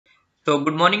So,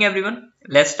 good morning everyone.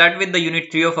 Let's start with the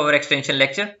unit 3 of our extension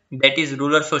lecture, that is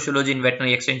rural sociology in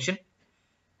veterinary extension.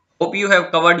 Hope you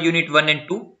have covered unit 1 and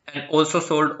 2 and also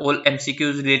solved all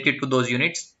MCQs related to those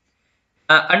units.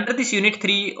 Under this unit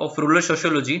 3 of rural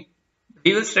sociology,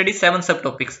 we will study 7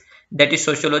 subtopics, that is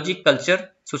sociology,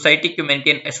 culture, society,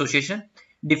 community and association,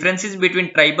 differences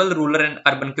between tribal, rural and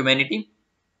urban community,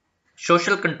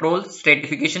 social control,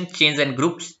 stratification, chains and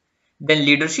groups, then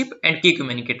leadership and key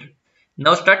communicator.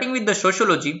 Now starting with the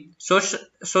sociology,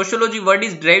 sociology word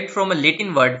is derived from a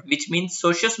Latin word which means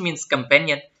socius means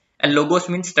companion and logos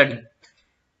means study.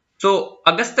 So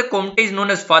Auguste Comte is known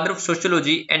as father of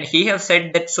sociology and he have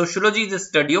said that sociology is a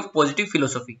study of positive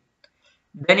philosophy.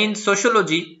 Then in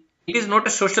sociology, it is not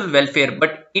a social welfare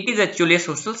but it is actually a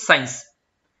social science.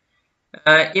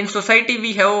 In society,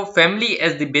 we have family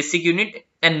as the basic unit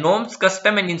and norms,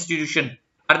 custom and institution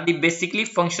are the basically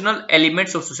functional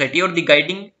elements of society or the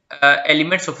guiding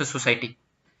elements of a society.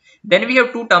 Then we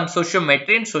have two terms,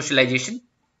 sociometry and socialization.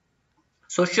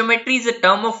 Sociometry is a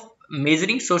term of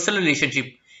measuring social relationship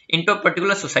into a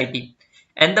particular society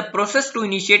and the process to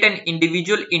initiate an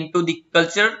individual into the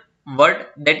culture world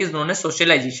that is known as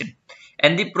socialization.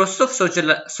 And the process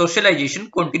of socialization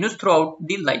continues throughout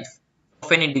the life of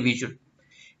an individual.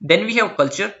 Then we have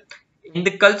culture. In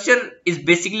the culture is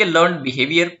basically a learned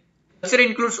behavior. Culture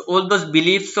includes all those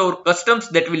beliefs or customs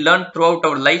that we learn throughout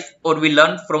our life or we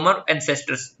learn from our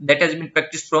ancestors that has been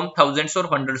practiced from thousands or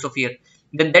hundreds of years.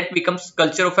 Then that becomes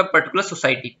culture of a particular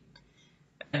society.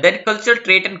 And then culture,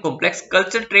 trait and complex.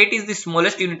 Culture trait is the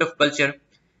smallest unit of culture.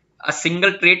 A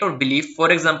single trait or belief, for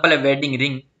example, a wedding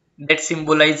ring that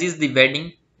symbolizes the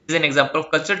wedding is an example of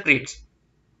culture traits.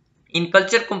 In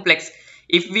culture complex,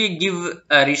 if we give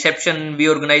a reception, we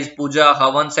organize puja,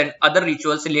 havans and other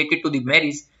rituals related to the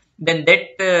marriage, then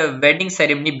that wedding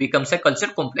ceremony becomes a culture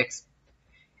complex.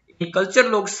 In culture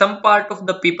log, some part of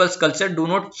the people's culture do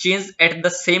not change at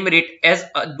the same rate as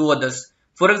do others.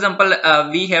 For example,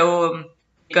 we have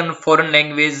taken foreign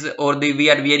language or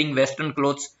we are wearing Western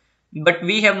clothes, but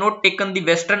we have not taken the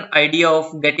Western idea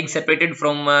of getting separated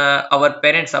from our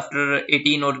parents after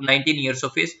 18 or 19 years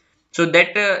of age. So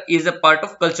that is a part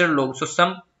of culture log. So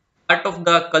some part of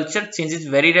the culture changes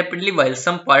very rapidly while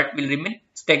some part will remain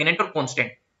stagnant or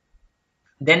constant.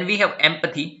 Then we have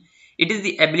empathy. It is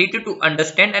the ability to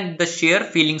understand and the share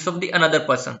feelings of the another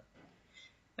person.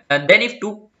 Then if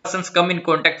two persons come in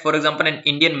contact, for example, an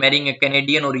Indian marrying a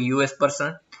Canadian or a US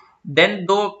person, then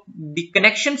though the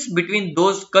connections between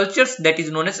those cultures that is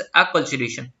known as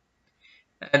acculturation.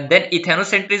 And then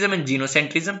ethnocentrism and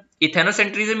genocentrism.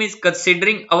 Ethnocentrism is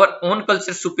considering our own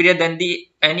culture superior than the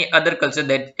any other culture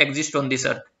that exists on this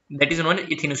earth. That is known as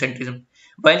ethnocentrism.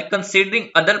 While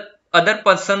considering other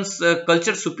person's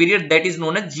culture superior, that is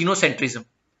known as genocentrism.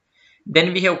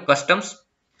 Then we have customs.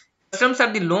 Customs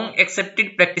are the long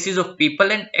accepted practices of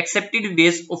people and accepted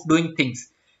ways of doing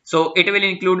things. So it will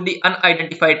include the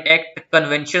unidentified act,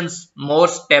 conventions,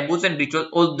 mores, taboos and rituals,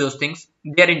 all those things.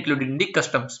 They are included in the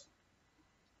customs.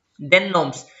 Then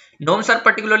norms. Norms are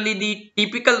particularly the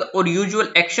typical or usual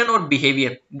action or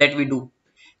behavior that we do.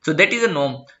 So that is a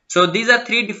norm. So these are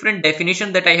three different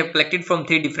definitions that I have collected from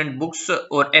three different books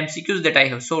or MCQs that I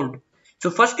have solved.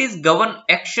 So first is govern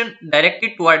action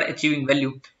directed toward achieving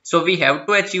value. So we have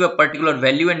to achieve a particular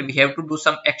value and we have to do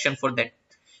some action for that.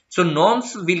 So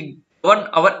norms will govern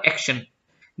our action.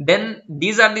 Then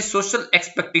these are the social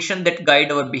expectations that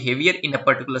guide our behavior in a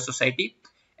particular society.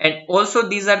 And also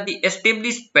these are the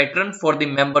established pattern for the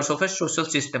members of a social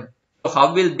system. So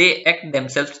how will they act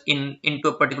themselves into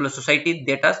a particular society?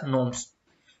 That are norms.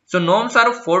 So norms are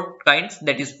of four kinds,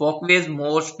 that is folkways,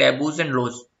 mores, taboos and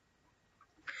laws.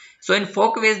 So in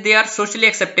folkways, they are socially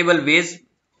acceptable ways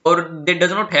or they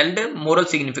does not hold a moral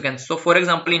significance. So for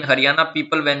example, in Haryana,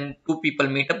 people when two people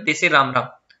meet up, they say Ram Ram.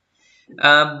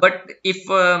 But if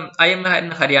I am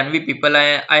an Haryanvi people,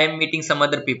 I am meeting some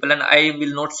other people and I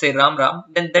will not say Ram Ram,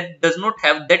 then that does not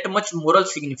have that much moral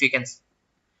significance.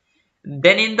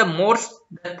 Then in the mores,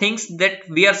 the things that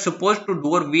we are supposed to do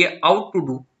or we are out to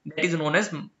do, that is known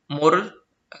as moral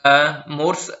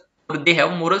mores, or they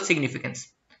have moral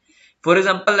significance. For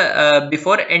example,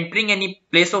 before entering any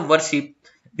place of worship,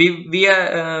 we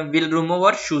will remove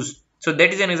our shoes. So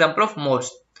that is an example of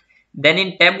mores. Then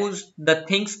in taboos, the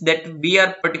things that we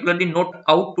are particularly not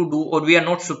out to do or we are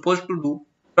not supposed to do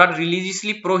are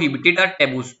religiously prohibited are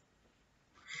taboos.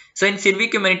 So in Sirvi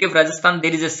community of Rajasthan,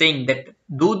 there is a saying that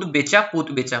Doodh becha, poot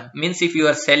becha, means if you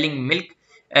are selling milk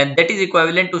and that is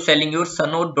equivalent to selling your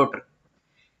son or daughter.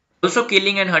 Also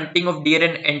killing and hunting of deer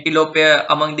and antelope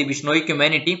among the Bishnoi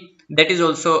community, that is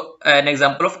also an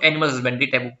example of animal husbandry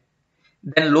taboo.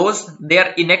 Then laws, they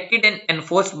are enacted and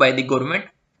enforced by the government.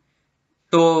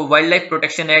 So Wildlife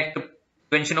Protection Act,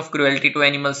 Prevention of Cruelty to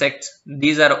Animals Acts,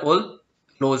 these are all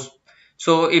laws.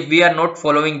 So if we are not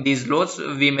following these laws,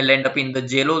 we may end up in the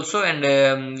jail also,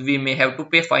 and we may have to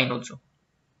pay fine also.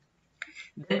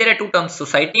 Then there are two terms,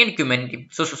 society and community.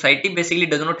 So society basically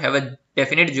does not have a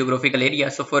definite geographical area.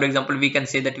 So for example, we can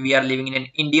say that we are living in an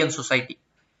Indian society.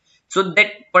 So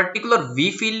that particular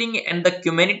we feeling and the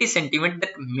community sentiment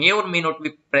that may or may not be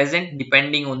present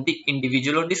depending on the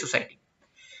individual or the society.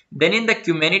 Then in the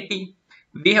community,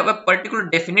 we have a particular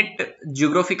definite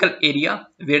geographical area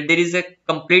where there is a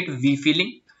complete we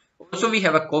feeling. Also, we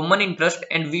have a common interest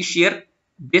and we share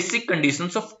basic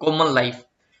conditions of common life.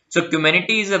 So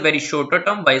community is a very shorter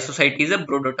term, while society is a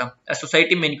broader term. A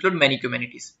society may include many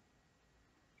communities.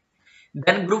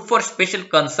 Then group for special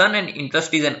concern and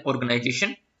interest is an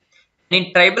organization.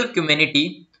 In tribal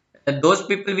community, those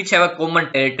people which have a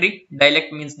common territory,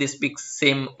 dialect means they speak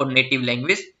same or native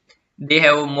language. They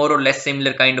have more or less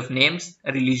similar kind of names,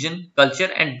 religion, culture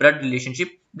and blood relationship.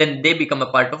 Then they become a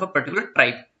part of a particular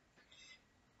tribe.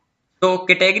 So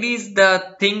category is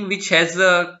the thing which is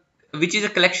a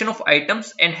collection of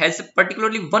items and has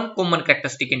particularly one common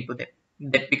characteristic into them.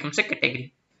 That becomes a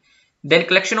category. Then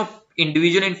collection of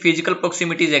individual and physical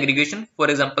proximity is aggregation. For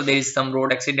example, there is some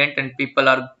road accident and people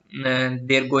are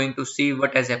they're going to see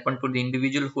what has happened to the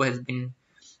individual who has been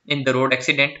in the road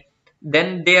accident.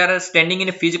 Then they are standing in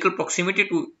a physical proximity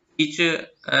to each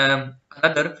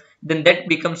other. Then that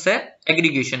becomes a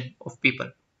aggregation of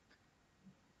people.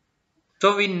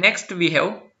 So we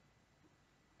have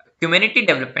community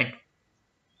development.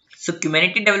 So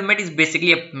community development is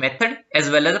basically a method as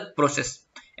well as a process.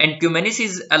 And communis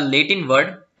is a Latin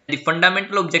word. The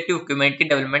fundamental objective of community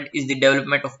development is the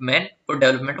development of man or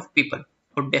development of people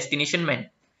or destination man.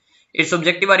 Its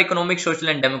objective are economic, social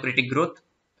and democratic growth.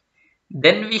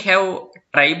 Then we have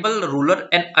tribal, rural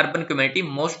and urban community.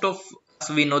 Most of us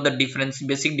we know the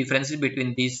basic differences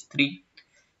between these three.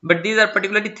 But these are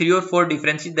particularly 3 or 4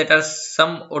 differences that are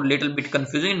some or little bit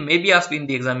confusing and may be asked in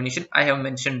the examination. I have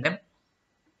mentioned them.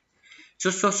 So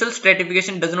social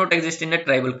stratification does not exist in a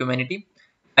tribal community,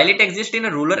 while it exists in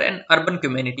a rural and urban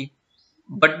community,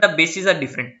 but the bases are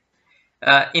different.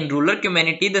 In rural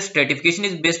community, the stratification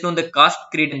is based on the caste,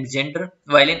 creed and gender,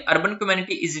 while in urban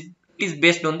community it is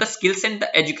based on the skills and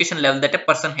the education level that a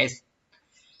person has.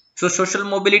 So social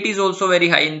mobility is also very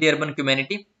high in the urban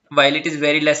community, while it is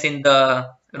very less in the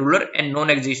rural and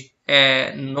not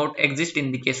exist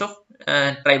in the case of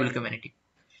tribal community.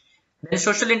 Then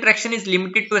social interaction is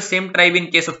limited to a same tribe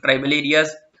in case of tribal areas,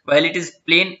 while it is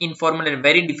plain, informal and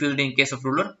very diffused in case of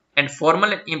rural and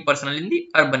formal and impersonal in the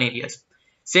urban areas.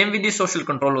 Same with the social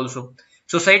control also.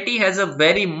 Society has a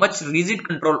very much rigid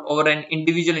control over an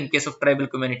individual in case of tribal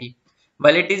community,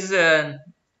 while it is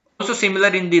also similar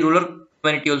in the rural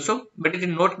community also, but it is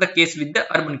not the case with the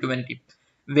urban community,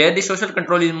 where the social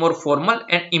control is more formal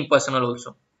and impersonal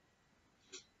also.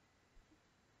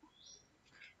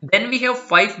 Then we have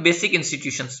 5 basic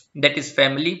institutions, that is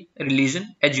family,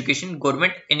 religion, education,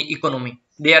 government and economy.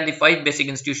 They are the 5 basic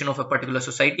institutions of a particular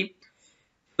society.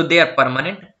 So they are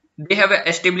permanent. They have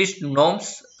established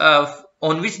norms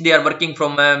on which they are working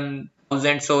from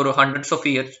thousands or hundreds of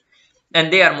years,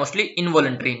 and they are mostly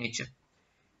involuntary in nature.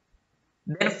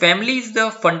 Then family is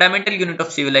the fundamental unit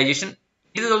of civilization.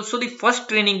 It is also the first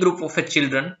training group of a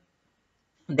children.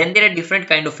 Then there are different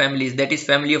kind of families, that is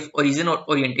family of origin or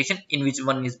orientation in which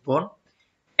one is born,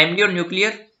 family or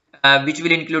nuclear, which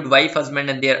will include wife, husband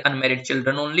and their unmarried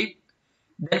children only.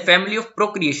 Then family of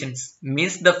procreations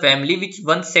means the family which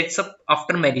one sets up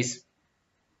after marriage.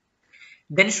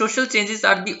 Then social changes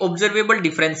are the observable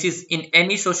differences in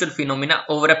any social phenomena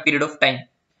over a period of time.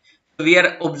 So we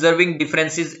are observing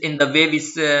differences in the way we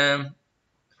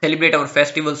celebrate our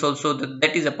festivals also,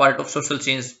 that is a part of social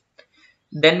change.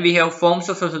 Then we have forms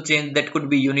of social change that could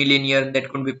be unilinear, that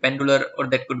could be pendular or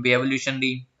that could be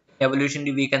evolutionary.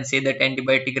 Evolutionary, we can say that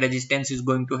antibiotic resistance is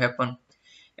going to happen,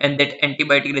 and that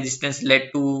antibiotic resistance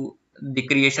led to the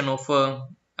creation of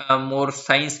more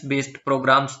science-based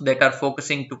programs that are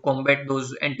focusing to combat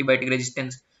those antibiotic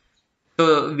resistance.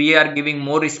 So we are giving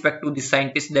more respect to the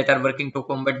scientists that are working to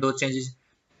combat those changes.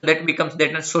 That becomes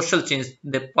that a social change,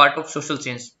 the part of social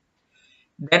change.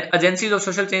 Then agencies of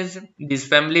social change, these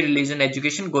family, religion,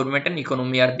 education, government and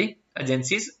economy are the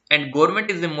agencies, and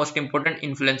government is the most important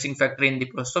influencing factor in the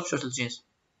process of social change.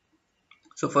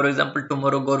 So for example,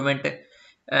 tomorrow government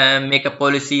make a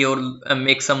policy or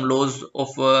make some laws of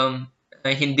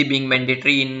Hindi being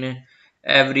mandatory in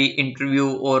every interview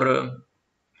or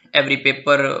every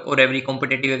paper or every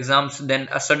competitive exams, then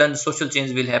a sudden social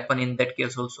change will happen in that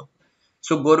case also.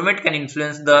 So government can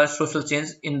influence the social change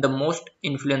in the most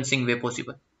influencing way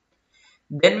possible.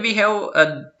 Then we have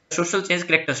social change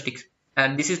characteristics,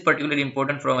 and this is particularly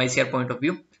important from ICR point of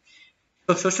view.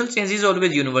 So social change is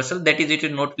always universal. That is, it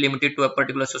is not limited to a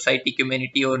particular society,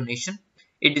 community, or nation.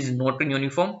 It is not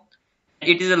uniform.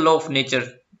 It is a law of nature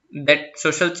that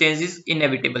social change is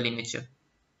inevitable in nature.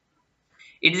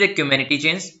 It is a community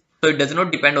change, so it does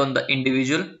not depend on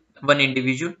the one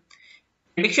individual.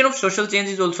 Prediction of social change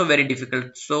is also very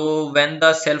difficult. So when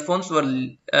the cell phones were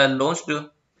launched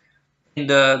in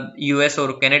the US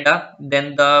or Canada,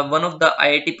 then one of the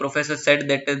IIT professors said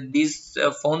that these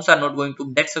phones are not going to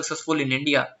be that successful in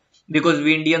India because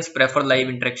we Indians prefer live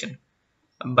interaction.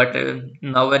 But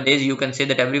nowadays you can say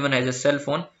that everyone has a cell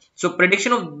phone. So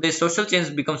prediction of the social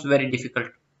change becomes very difficult.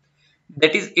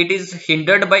 That is, it is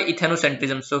hindered by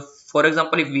ethnocentrism. So for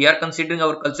example, if we are considering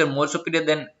our culture more superior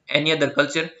than any other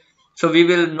culture, so we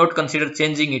will not consider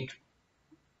changing it.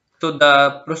 So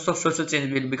the process of social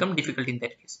change will become difficult in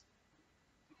that case.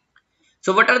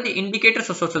 So what are the indicators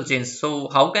of social change? So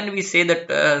how can we say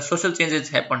that social change has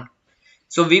happened?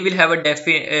 So we will have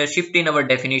a shift in our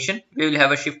definition. We will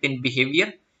have a shift in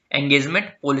behavior, engagement,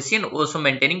 policy, and also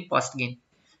maintaining past gain.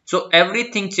 So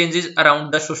everything changes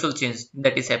around the social change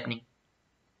that is happening.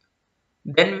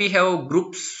 Then we have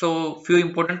groups. So few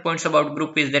important points about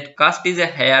group is that caste is a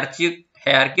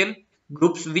hierarchical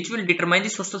groups which will determine the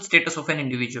social status of an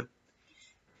individual.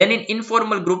 Then in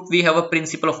informal group we have a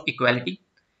principle of equality.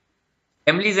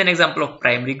 Family is an example of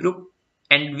primary group,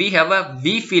 and we have a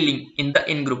we feeling in the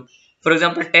in group. For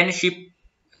example, 10 sheep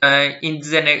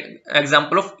is an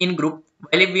example of in group.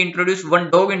 While if we introduce one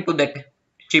dog into that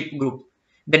sheep group,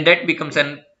 then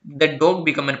that dog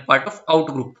become a part of out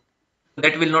group.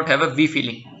 That will not have a we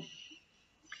feeling.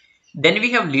 Then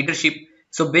we have leadership.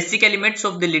 So basic elements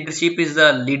of the leadership is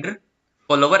a leader,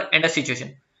 follower, and a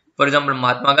situation. For example,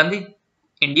 Mahatma Gandhi,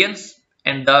 Indians,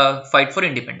 and the fight for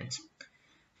independence.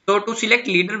 So to select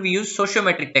leader, we use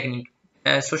sociometric technique.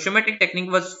 Sociometric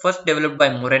technique was first developed by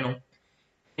Moreno.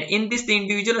 And in this, the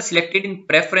individual is selected in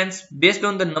preference based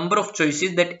on the number of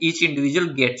choices that each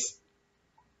individual gets.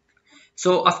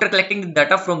 So after collecting the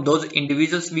data from those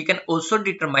individuals, we can also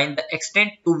determine the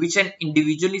extent to which an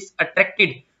individual is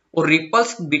attracted or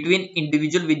repulsed between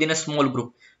individual within a small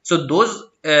group. So those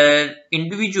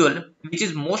individual which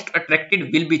is most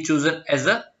attracted will be chosen as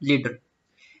a leader.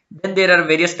 Then there are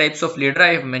various types of leader.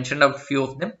 I have mentioned a few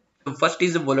of them. So first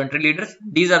is the voluntary leaders.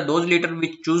 These are those leaders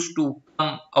which choose to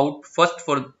come out first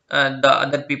for the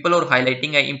other people or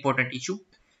highlighting an important issue.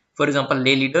 For example,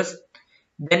 lay leaders.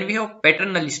 Then we have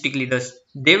paternalistic leaders.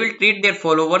 They will treat their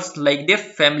followers like their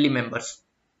family members.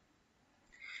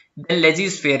 Then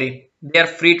laissez-faire. They are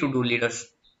free to do leaders.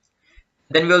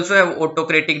 Then we also have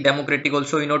autocratic, democratic.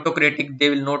 Also in autocratic, they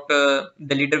will not,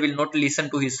 the leader will not listen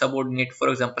to his subordinate. For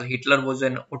example, Hitler was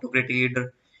an autocratic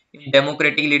leader. In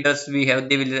democratic leaders,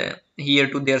 they will hear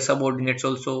to their subordinates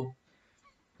also.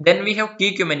 Then we have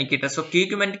key communicators. So key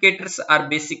communicators are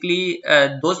basically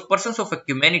those persons of a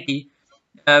community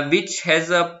which has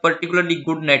a particularly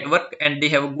good network and they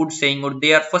have a good saying, or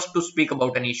they are first to speak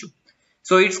about an issue.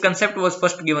 So its concept was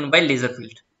first given by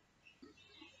Laserfield.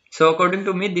 So according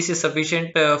to me, this is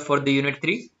sufficient for the unit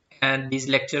 3, and this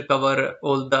lecture cover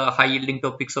all the high yielding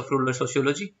topics of rural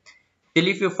sociology. Still,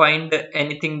 if you find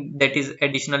anything that is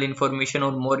additional information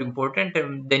or more important,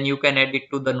 then you can add it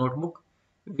to the notebook,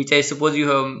 which I suppose you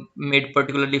have made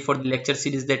particularly for the lecture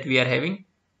series that we are having.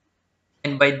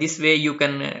 And by this way, you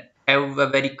can have a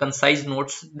very concise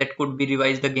notes that could be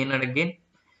revised again and again.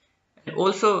 And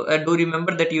also do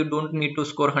remember that you don't need to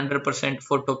score 100%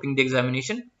 for topping the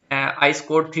examination. I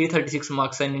scored 336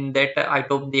 marks, and in that I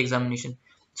topped the examination.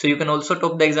 So you can also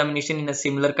top the examination in a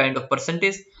similar kind of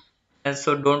percentage. And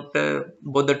so don't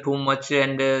bother too much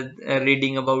and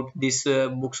reading about these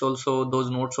books also, those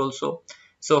notes also.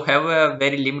 So have a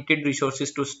very limited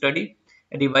resources to study,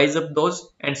 revise up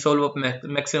those, and solve up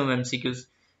maximum MCQs.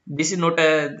 This is not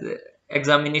a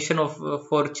examination of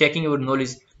for checking your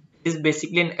knowledge. It is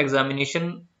basically an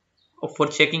examination for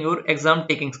checking your exam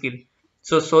taking skill.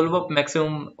 So solve up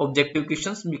maximum objective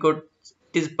questions because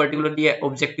it is particularly an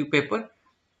objective paper.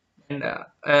 And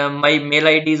my mail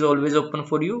ID is always open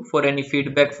for you for any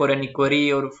feedback, for any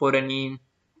query, or for any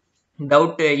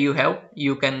doubt you have.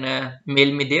 You can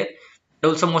mail me there.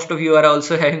 Also, most of you are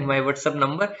also having my WhatsApp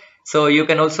number, so you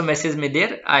can also message me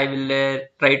there. I will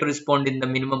try to respond in the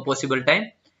minimum possible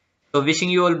time. So wishing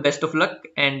you all best of luck,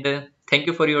 and thank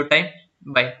you for your time.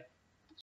 Bye.